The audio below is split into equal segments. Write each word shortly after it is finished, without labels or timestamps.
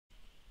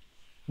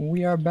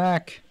We are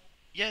back.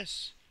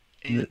 Yes.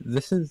 And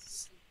This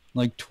is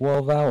like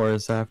 12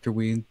 hours after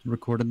we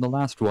recorded the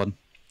last one.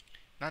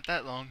 not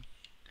that long.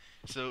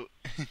 So,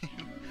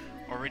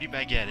 already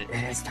back at it.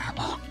 It is that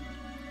long.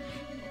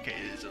 Okay,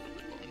 it is a little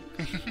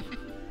bit long.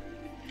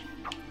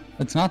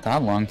 It's not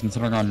that long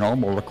considering our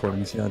normal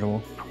recording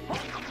schedule.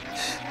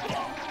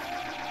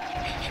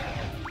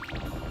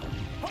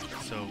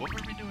 So, what were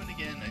we doing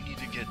again? I need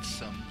to get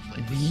some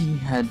place. We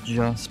had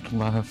just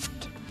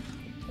left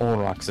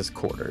Olrox's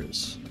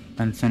quarters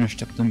and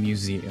finished up the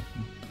museum.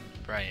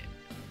 Right.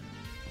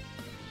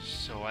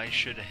 So, I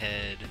should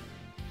head...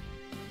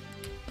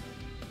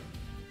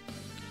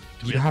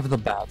 You have the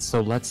bats,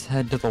 so let's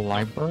head to the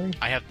library.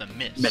 I have the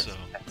mist, Mist. so...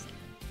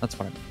 That's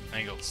fine.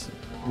 I go.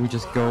 We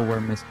just go where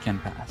Mist can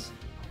pass.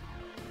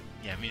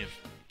 Yeah, I mean if...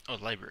 Oh,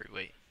 library,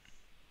 wait.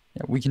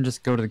 Yeah, we can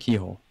just go to the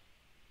keyhole.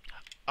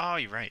 Oh,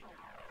 you're right.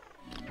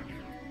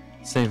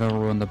 Save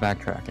everyone the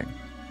backtracking.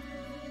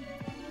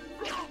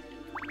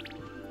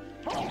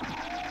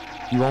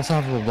 You also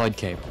have a blood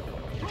cape,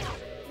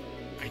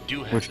 I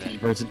do have which that.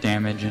 converts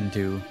damage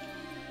into...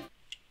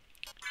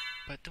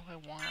 But do I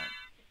want...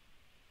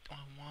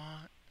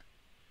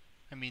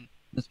 I mean...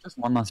 It's just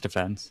one less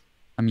defense.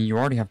 I mean, you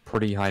already have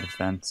pretty high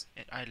defense.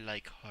 And I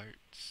like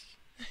hearts.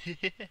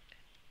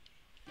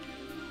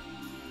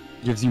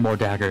 Gives you more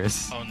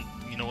daggers. Oh,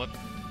 you know what?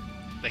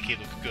 That cape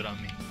looks good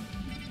on me.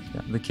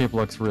 Yeah, the cape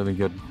looks really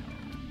good.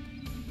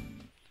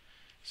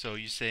 So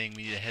you saying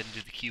we need to head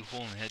into the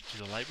keyhole and head to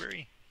the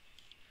library?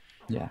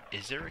 Yeah.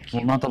 Is there a keyhole?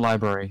 Well, not the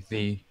library.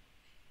 The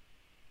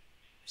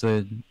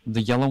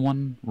yellow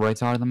one right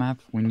side of the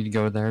map. We need to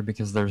go there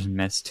because there's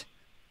mist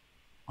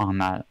on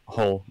that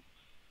hole.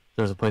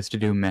 There's a place to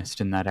do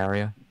mist in that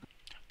area.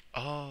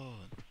 Oh.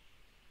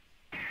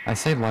 I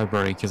say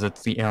library because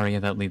it's the area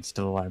that leads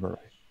to the library.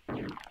 We're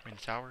in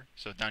the tower?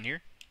 So down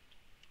here?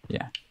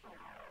 Yeah.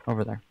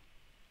 Over there.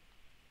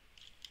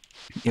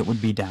 It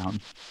would be down.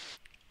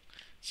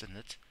 So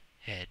let's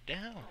head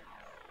down.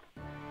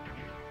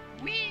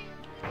 Whee!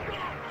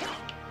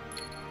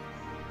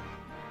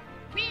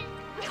 Whee!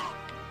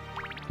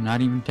 Not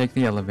even take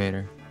the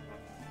elevator.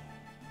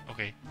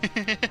 Okay.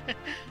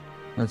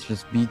 Let's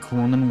just be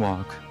cool and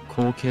walk.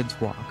 Cool kids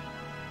walk.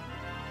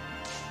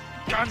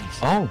 Guns!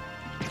 Oh!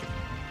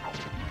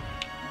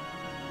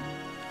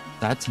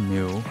 That's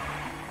new.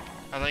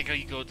 I like how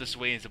you go this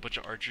way and it's a bunch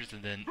of archers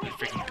and then a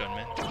freaking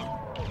gunmen.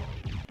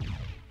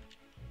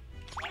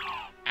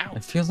 Ow!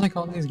 It feels like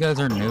all these guys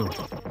are new.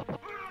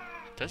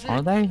 Does it?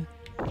 Are they?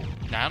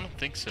 Nah, I don't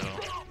think so.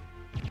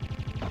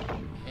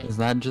 Is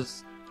that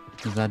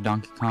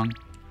Donkey Kong?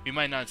 We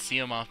might not see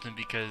them often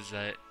because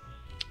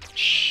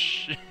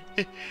shh.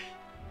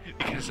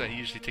 Because I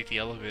usually take the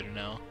elevator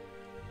now.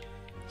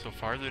 So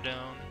farther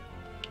down.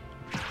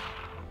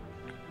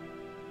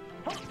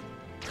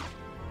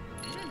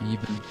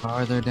 Even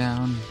farther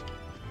down.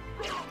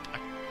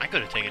 I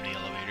could have taken the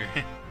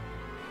elevator.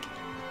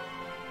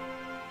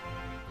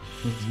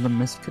 The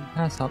mist could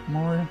pass up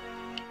more?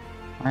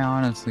 I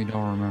honestly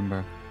don't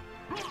remember.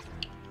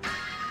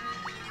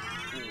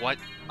 What?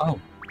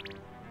 Oh,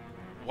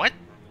 What?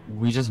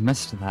 we just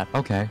missed that.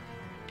 Okay.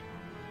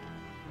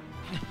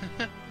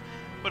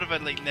 What if I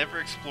like never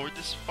explored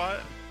this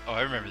spot? Oh,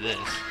 I remember this.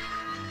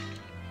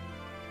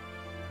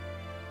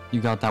 You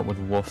got that with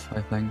Wolf,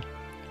 I think.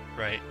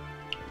 Right.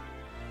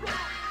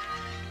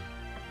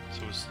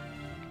 So it's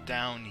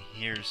down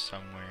here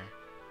somewhere.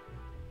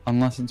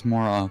 Unless it's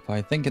more up.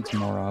 I think it's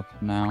more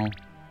up now.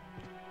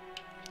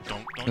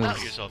 Don't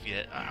doubt yourself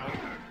yet. Ow.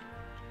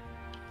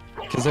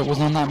 Because it was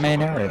on that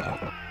main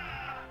area.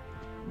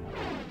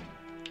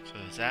 So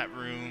there's that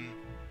room.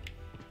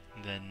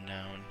 And then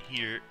down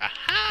here.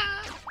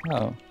 Aha!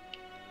 Oh.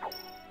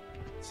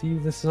 See,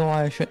 this is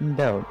why I shouldn't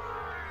doubt.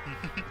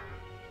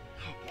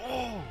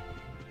 Oh!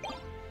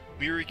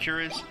 Mirror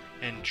Curious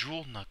and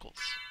Jewel Knuckles.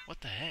 What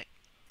the heck?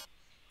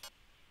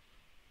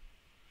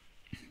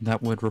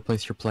 That would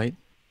replace your plate?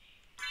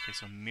 Okay,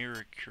 so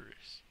Mirror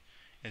Curious.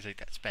 It's like,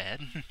 that's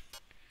bad.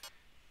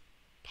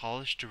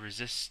 Polish to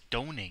resist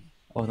stoning.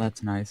 Oh,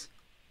 that's nice.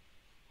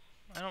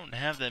 I don't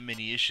have that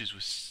many issues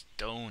with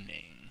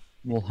stoning.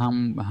 Well,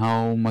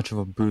 how much of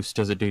a boost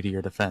does it do to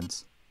your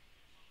defense?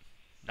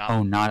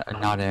 Not,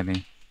 Not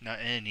any. Not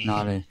any.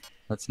 Not a.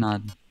 That's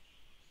not.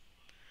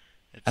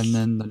 It's, And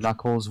then the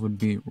knuckles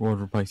would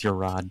replace your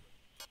rod.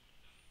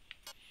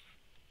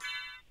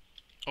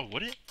 oh,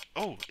 would it?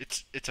 Oh,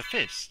 it's a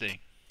fist thing.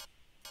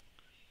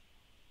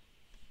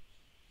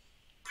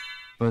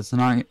 But it's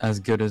not as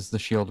good as the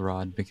shield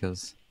rod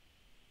because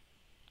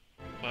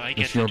Well, I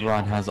the get shield that.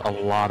 rod has a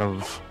lot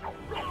of.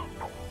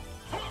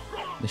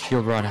 The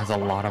shield rod has a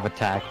lot of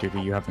attack due to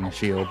you having a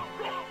shield.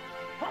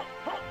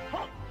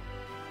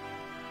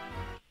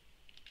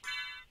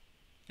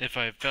 If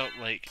I felt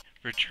like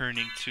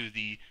returning to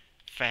the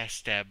fast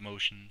stab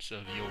motions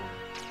of yore.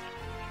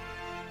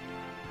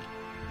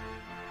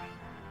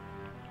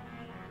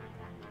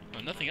 Oh,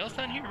 nothing else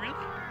down here, really?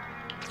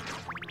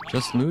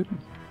 Just loot?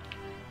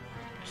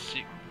 Let's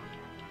see.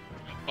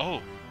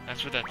 Oh,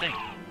 that's what that thing.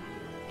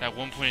 That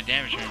 1 point of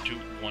damage turned into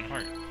 1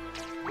 heart.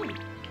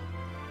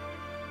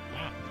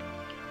 Wow.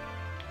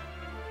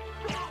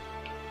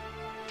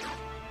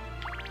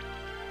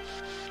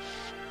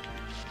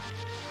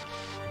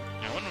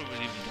 I wonder what was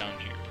even down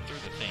here.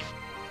 There's a thing.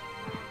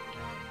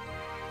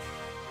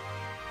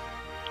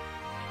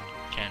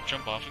 Can't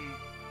jump off and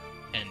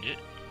end it.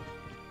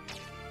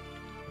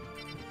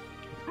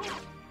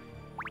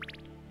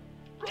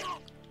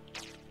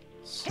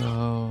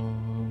 So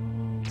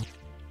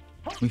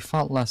we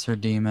fought Lesser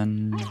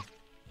Demon.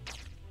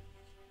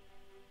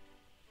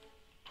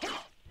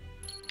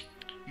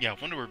 Yeah, I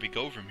wonder where we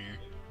go from here.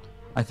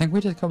 I think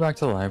we just go back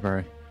to the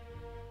library.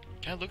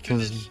 Can I look through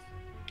this?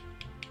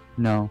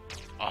 No.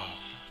 Oh,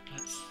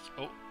 that's...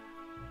 Oh.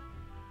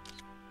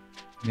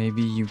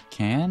 Maybe you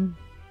can?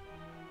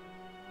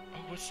 Oh,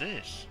 what's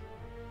this?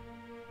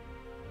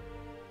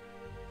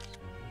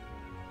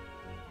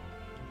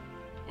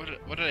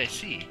 What did I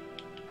see?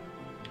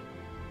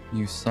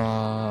 You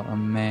saw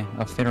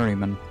a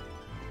ferryman.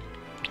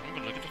 I'm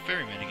gonna look at the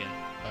ferryman again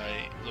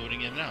by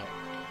loading in and out.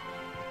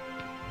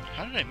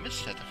 How did I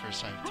miss that the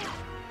first time too?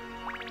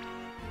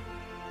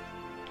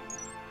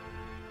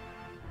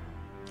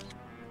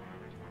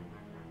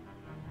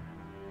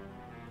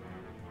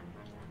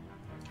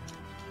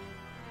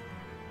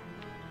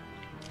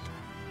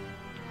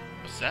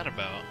 What's that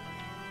about?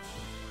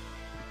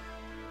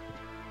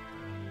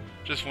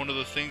 Just one of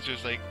those things where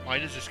it's like, why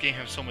does this game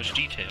have so much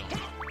detail?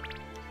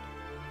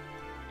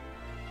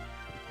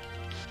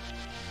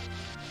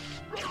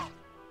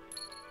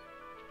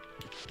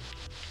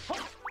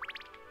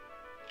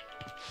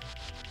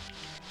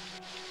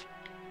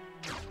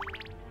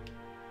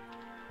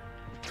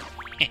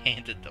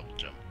 And a double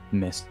jump.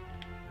 Missed.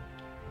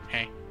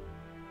 Hey.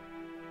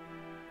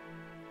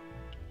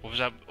 What was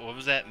that? What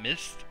was that?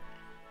 Missed?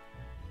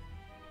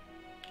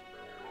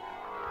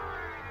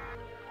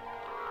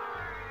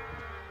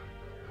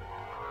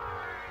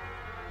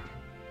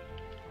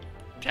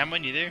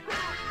 Damn, you there?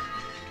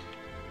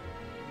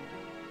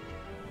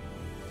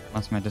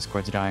 Unless my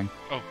Discord's dying.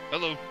 Oh,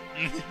 hello.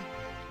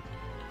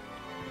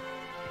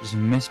 Just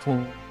missed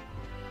what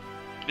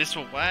This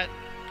will what?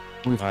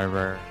 we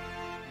library.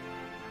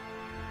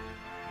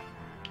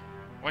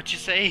 What'd you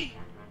say?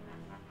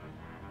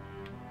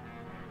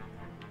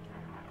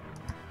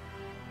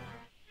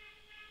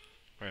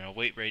 Alright, I'll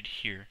wait right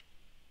here.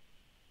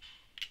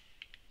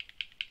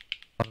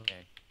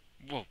 Okay.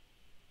 Whoa.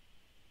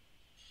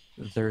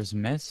 There's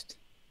Mist,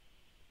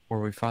 where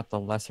we fought the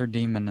Lesser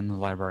Demon in the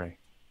library.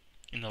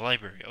 In the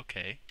library,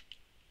 okay.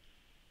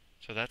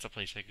 So that's a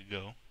place I could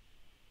go.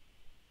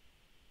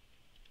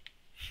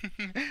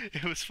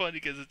 It was funny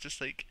because it's just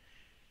like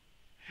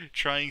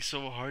trying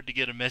so hard to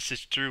get a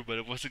message through, but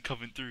it wasn't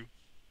coming through.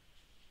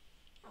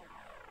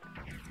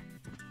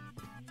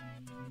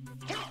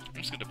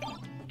 I'm just gonna...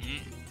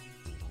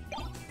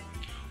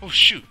 Oh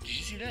shoot, did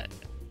you see that?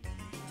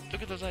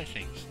 Look at those eye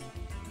things.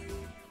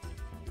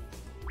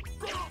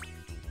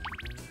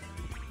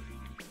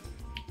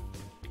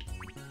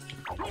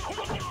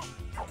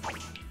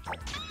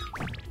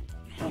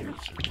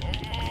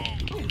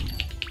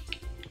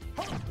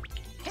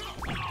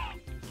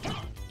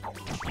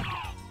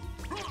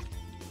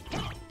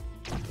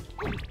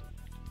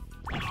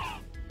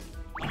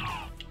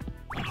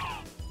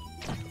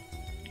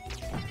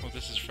 Oh,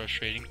 this is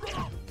frustrating.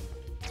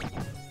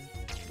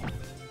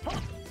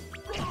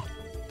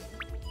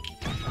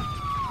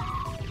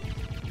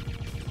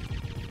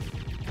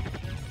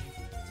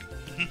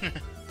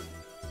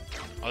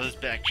 I'll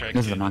just backtrack.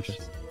 This is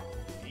obnoxious.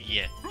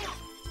 Yeah.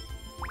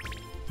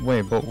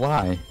 Wait, but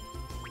why?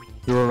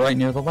 You were right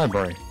near the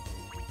library.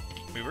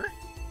 We were?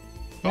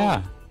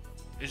 Yeah. Oh,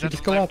 is You that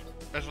just the go up.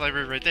 That's the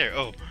library right there.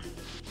 Oh,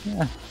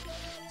 Yeah.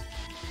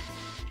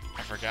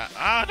 I forgot.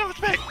 Ah, no, it's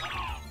back.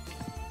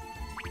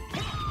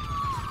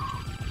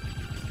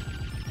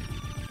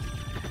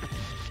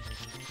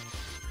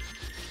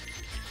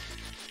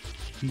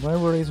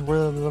 Library's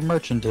where the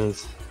merchant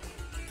is.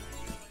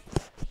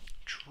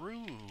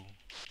 True.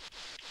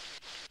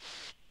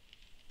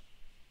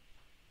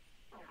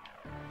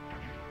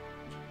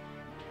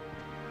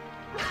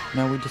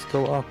 Now we just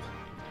go up.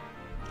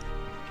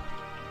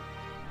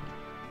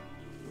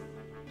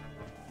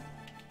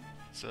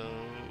 So,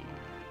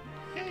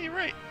 yeah, you're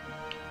right.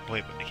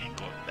 Wait, but I can't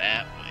go up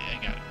that way. I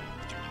gotta go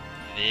through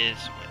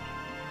this way.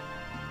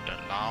 The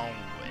long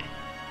way.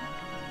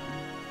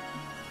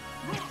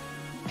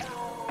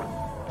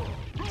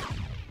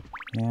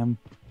 Damn.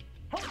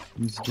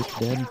 He's just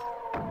dead.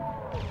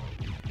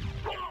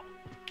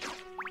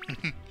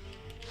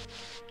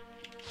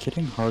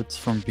 Getting hearts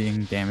from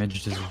being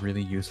damaged is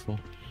really useful.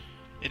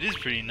 It is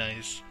pretty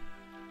nice.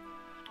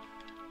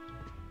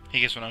 Hey,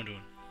 guess what I'm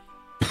doing?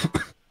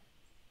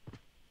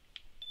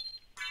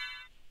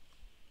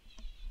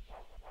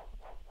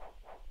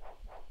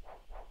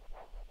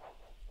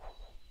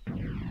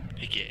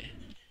 Heck yeah.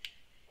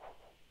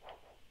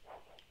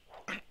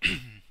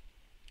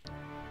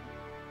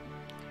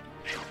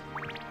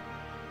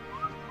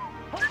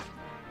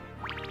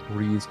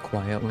 Breathe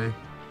quietly,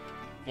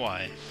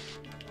 Why?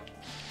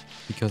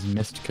 because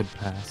Mist could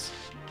pass.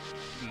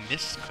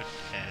 mist could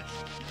pass.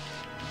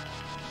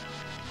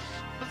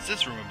 What's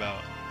this room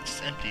about? It's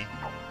empty.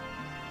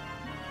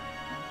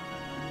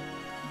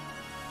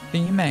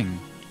 Theming.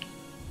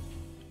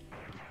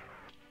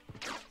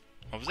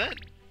 What was that?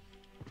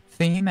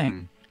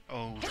 Theming.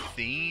 Oh,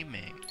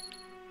 theming.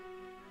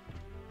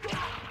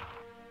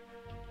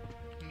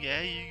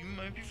 Yeah, you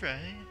might be right.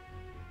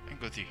 I can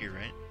go through here,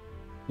 right?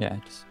 Yeah,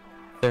 just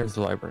there's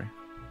the library.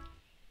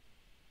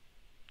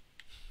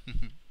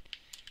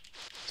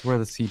 It's where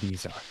the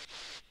CDs are.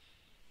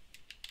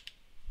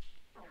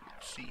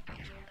 CD.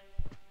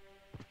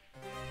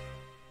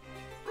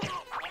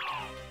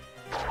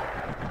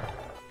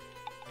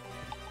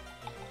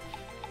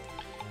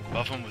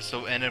 Buffum was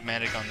so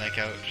enigmatic on that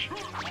couch.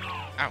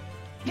 Ow.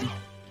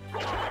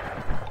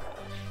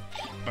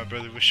 My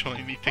brother was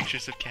showing me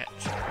pictures of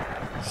cats.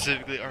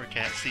 Specifically our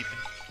cat sleeping.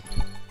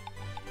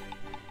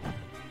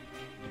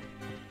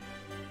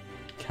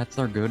 Cats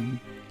are good.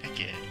 Heck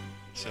yeah.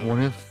 So What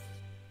if,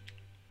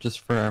 just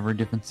for every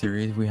different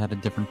series, we had a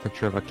different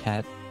picture of a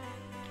cat?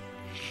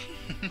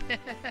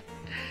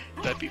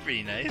 that'd be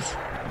pretty nice.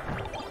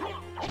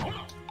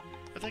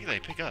 What the heck did I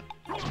pick up?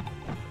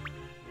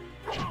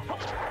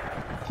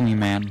 Flea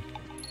Man.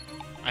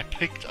 I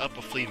picked up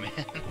a flea man.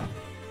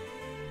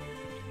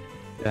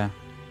 Yeah.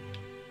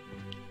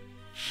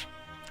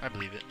 I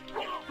believe it.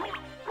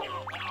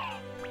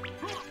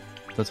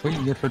 That's what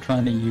you get for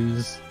trying to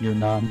use your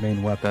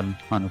non-main weapon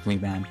on a flea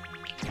man.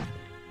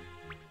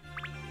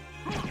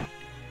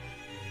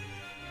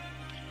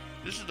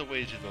 This is the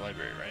way to the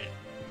library, right?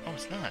 Oh,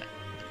 it's not.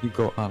 You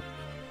go up.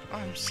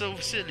 I'm so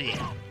silly.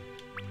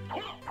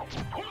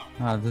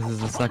 This is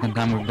the second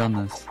time we've done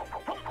this.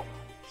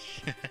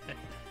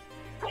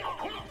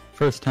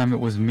 First time it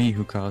was me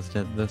who caused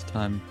it, this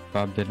time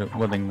Bob did it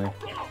willingly.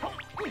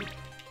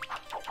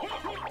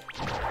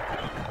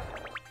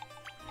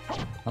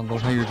 I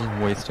love how you're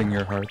just wasting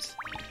your hearts.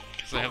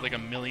 Because I have like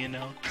 1,000,000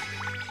 now.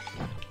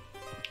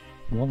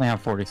 You only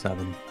have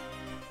 47.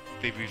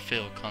 They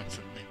refill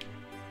constantly.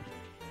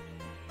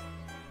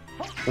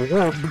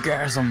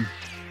 Orgasm!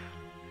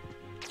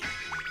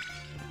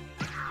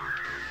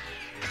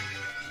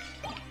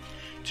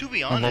 To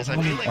be honest,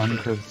 I feel like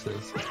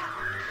uncurses.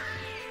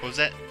 What was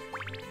that?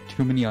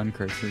 Too many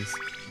uncurses.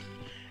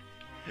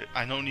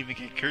 I don't even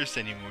get cursed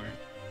anymore.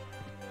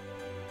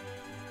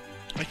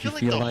 I feel You like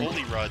feel the like-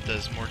 Holy Rod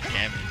does more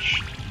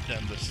damage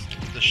than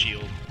the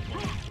shield.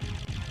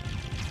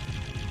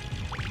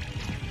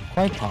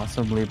 Quite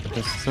possibly, but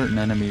there's certain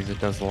enemies it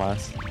does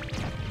less.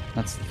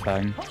 That's the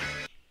thing.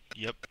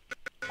 Yep.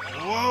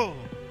 Whoa!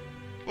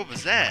 What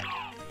was that?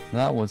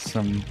 That was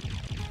some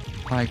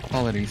high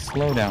quality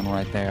slowdown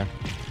right there.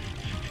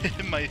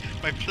 my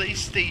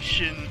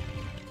PlayStation,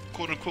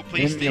 quote unquote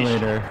PlayStation.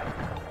 Emulator.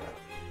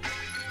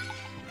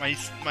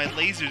 My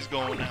laser's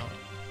going out.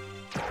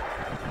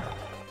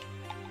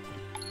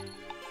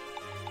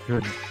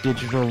 Your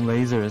digital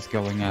laser is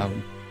going out.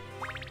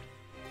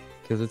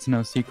 Because it's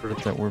no secret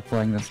that we're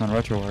playing this on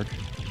RetroArch.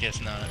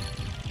 Guess not.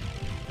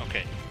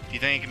 Okay. Do you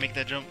think I can make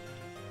that jump?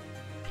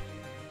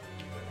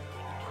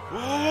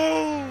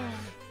 Whoa!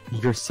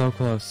 You're so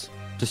close.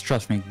 Just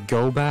trust me.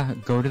 Go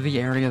back. Go to the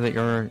area that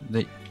you're.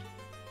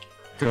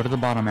 Go to the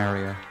bottom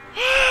area.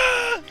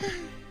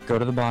 Go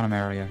to the bottom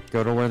area.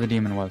 Go to where the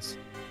demon was.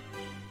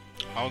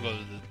 I'll go to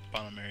the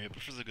bottom area,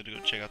 but first I'm gonna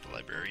go check out the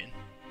librarian.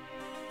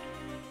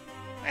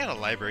 I had a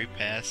library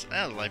pass. I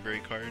had a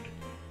library card.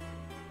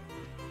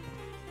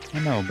 I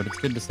know, but it's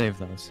good to save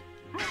those.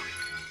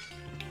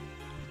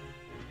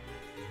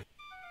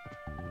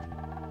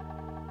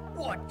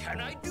 What can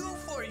I do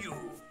for you?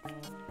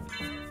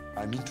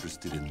 I'm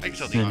interested in I can this.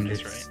 tell the In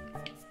honest, this.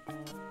 right?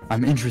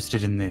 I'm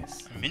interested in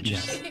this. I'm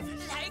interested.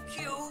 Thank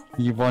you.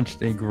 You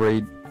watched a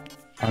great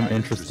I'm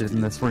interested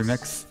in this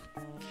remix.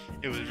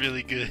 It was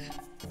really good.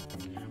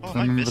 Oh, am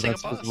I Remember missing a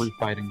that's boss? just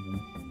refighting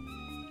them.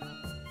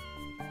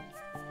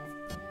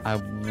 I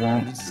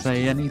won't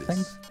say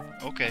anything,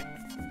 Okay.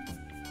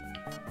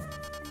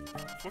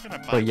 We're gonna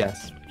buy but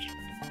yes, Switch.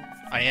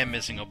 I am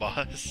missing a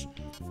boss.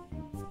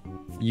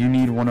 you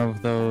need one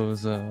of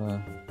those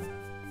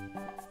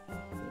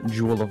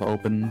Jewel of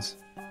Opens.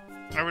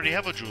 I already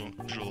have a jewel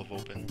of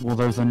open. Well,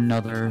 there's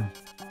another.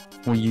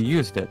 Well, you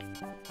used it.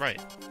 Right.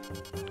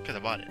 Because I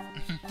bought it.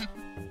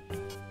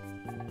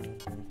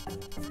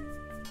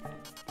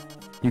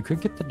 You could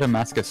get the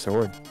Damascus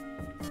sword.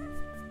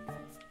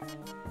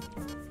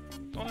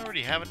 Don't I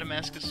already have a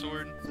Damascus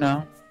sword?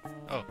 No.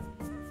 Oh.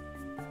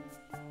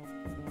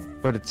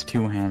 But it's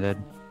two-handed.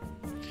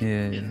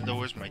 It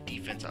lowers my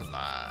defense a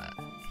lot.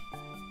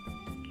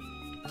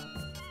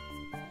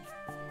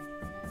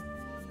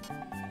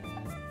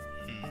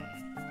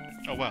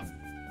 Oh wow.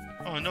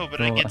 Oh no,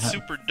 but I Well, get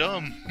super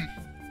dumb.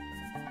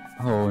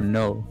 Oh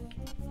no.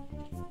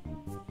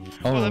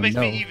 Oh Well, that makes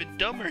no. me even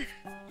dumber.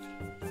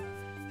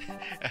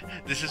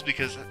 This is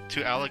because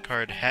to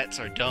Alucard, hats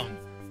are dumb.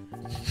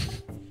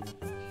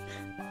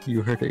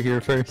 You heard it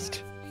here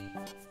first.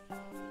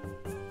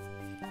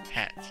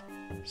 Hats.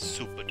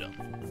 Super dumb.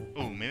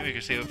 Oh, maybe we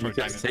could save it for You a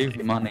can diamond save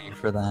plate. money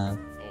for that.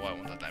 Oh, I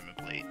want a diamond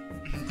plate.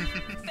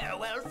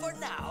 Farewell for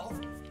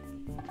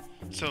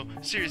So,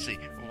 seriously,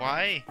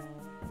 why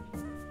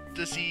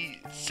does he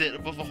sit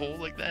above a hole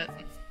like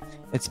that?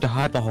 It's to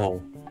hide the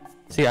hole.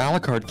 See,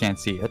 Alucard can't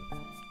see it.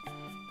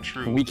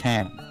 True. We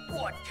can.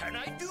 What can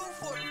I do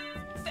for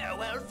you?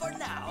 Farewell for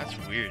now. That's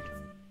weird.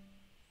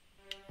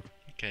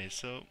 Okay,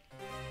 so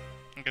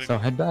I'm gonna So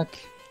go head back.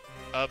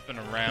 up and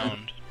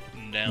around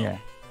and down. Yeah.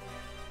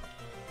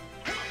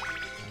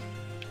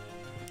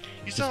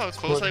 You saw how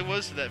close I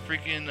was to that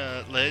freaking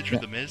ledge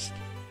with the mist?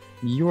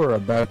 You are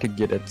about to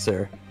get it,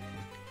 sir.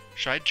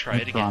 Should I try I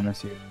it again?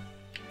 promise you.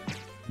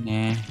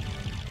 Nah.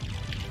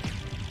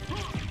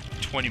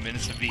 20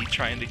 minutes of me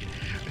trying to get...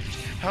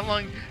 How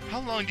long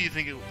do you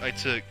think I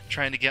took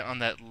trying to get on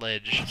that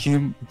ledge?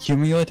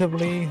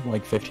 Cumulatively,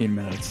 like 15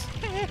 minutes.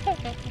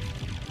 Okay,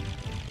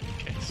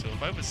 so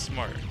if I was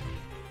smart...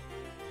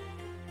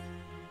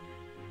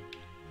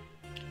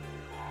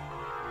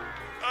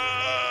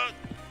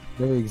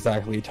 They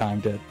exactly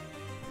timed it.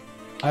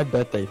 I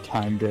bet they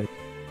timed it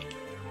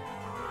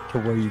to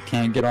where you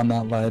can't get on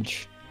that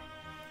ledge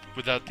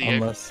Without the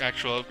Unless-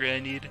 actual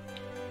upgrade I need?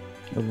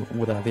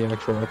 without the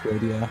actual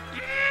upgrade, yeah.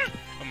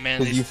 Oh man,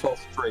 Because you fall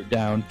straight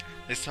down.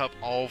 they stop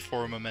all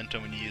 4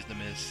 momentum when you use the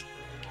mist.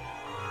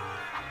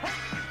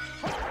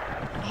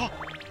 Oh!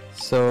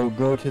 So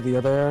go to the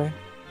other area.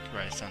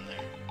 Right, it's on there.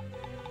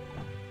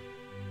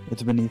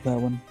 It's beneath that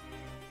one.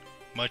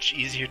 Much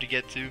easier to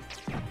get to.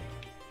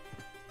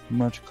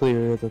 Much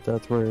clearer that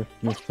that's where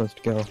you're supposed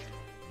to go.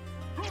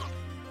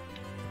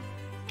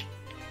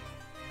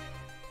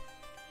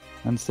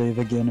 And save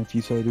again if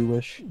you so do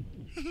wish.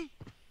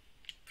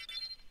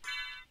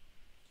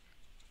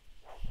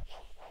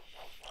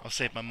 I'll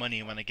save my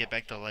money when I get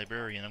back to the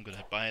library and I'm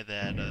gonna buy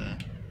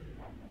that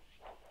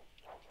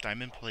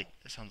diamond plate.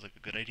 That sounds like a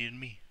good idea to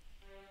me.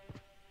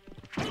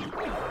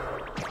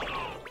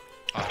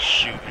 Oh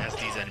shoot, it has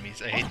these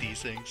enemies. I hate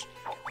these things.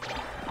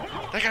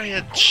 That guy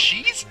had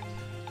cheese?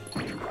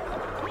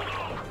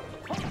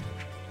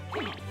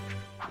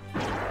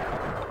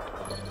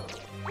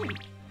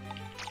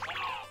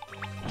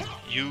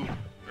 You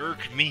irk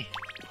me.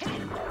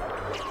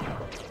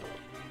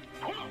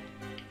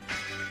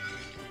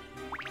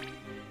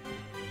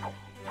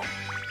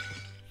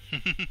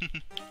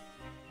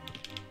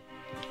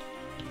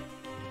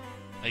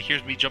 Like,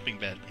 here's me jumping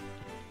badly.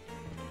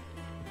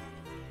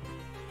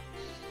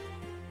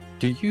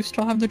 Do you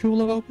still have the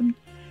julep open?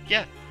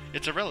 Yeah,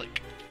 it's a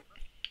relic.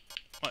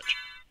 Watch.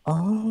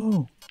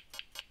 Oh.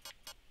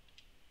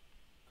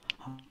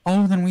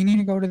 Oh, then we need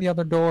to go to the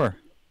other door.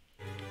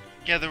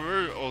 Yeah, there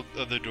were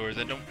other doors.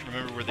 I don't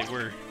remember where they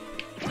were.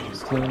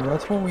 So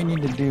that's what we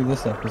need to do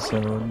this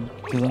episode.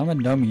 Because I'm a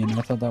dummy and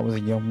I thought that was a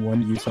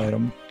one-use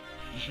item.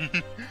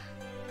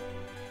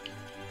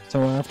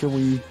 So after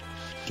we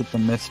get the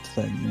mist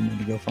thing, we need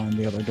to go find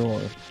the other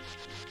door.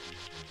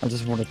 I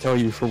just want to tell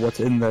you, for what's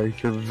in there,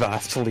 you're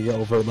vastly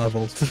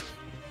over-leveled.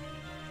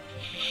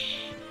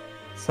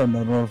 So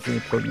none of the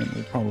equipment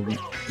will probably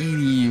be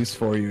any use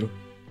for you.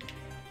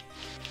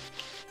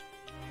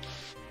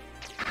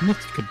 Mist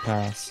could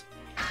pass.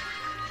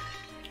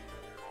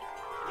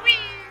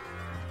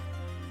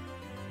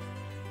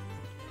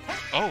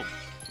 Oh!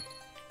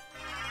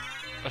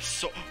 A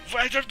so-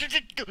 I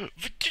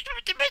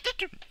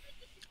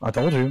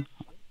told you.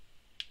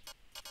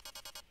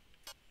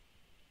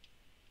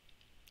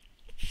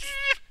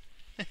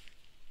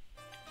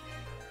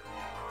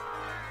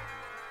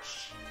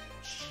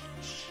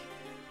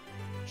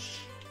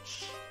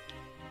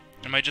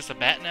 Am I just a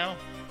bat now?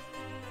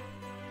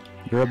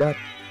 You're a bat.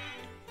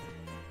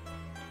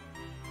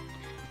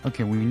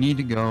 Okay, we need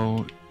to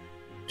go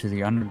to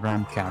the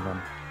underground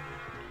cavern.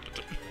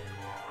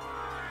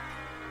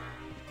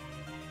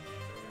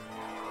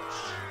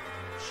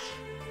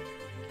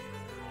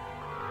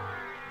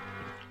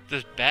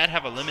 Does bat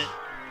have a limit?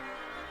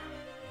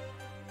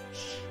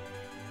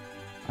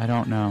 I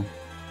don't know.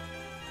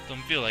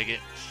 Don't feel like it.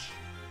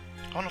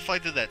 I want to fly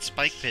through that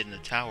spike pit in the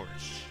tower.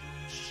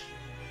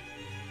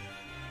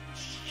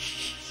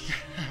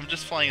 I'm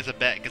just flying as a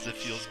bat because it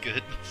feels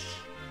good.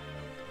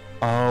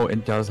 Oh,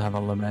 it does have a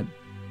limit.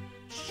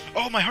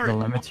 Oh, my heart! The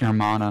limit's your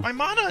mana. My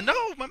mana! No!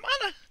 My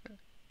mana!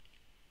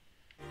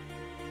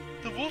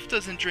 The wolf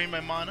doesn't drain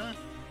my mana.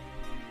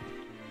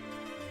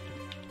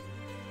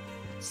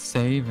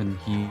 Save and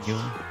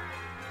heal.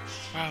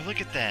 Wow,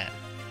 look at that.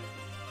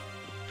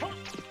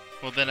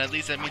 Well, then at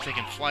least that means I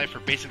can fly for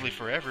basically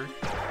forever.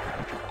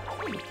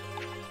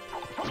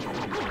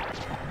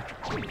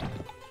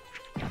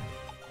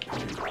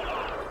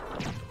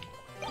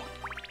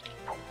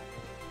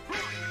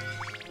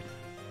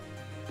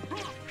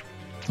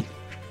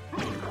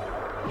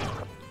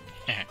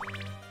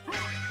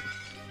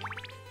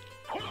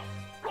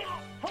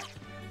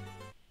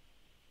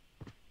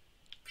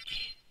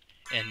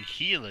 And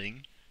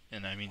healing,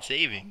 and I mean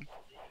saving,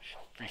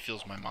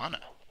 refills my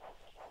mana.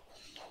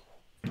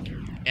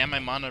 And my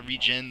mana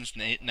regens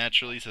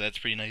naturally, so that's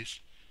pretty nice.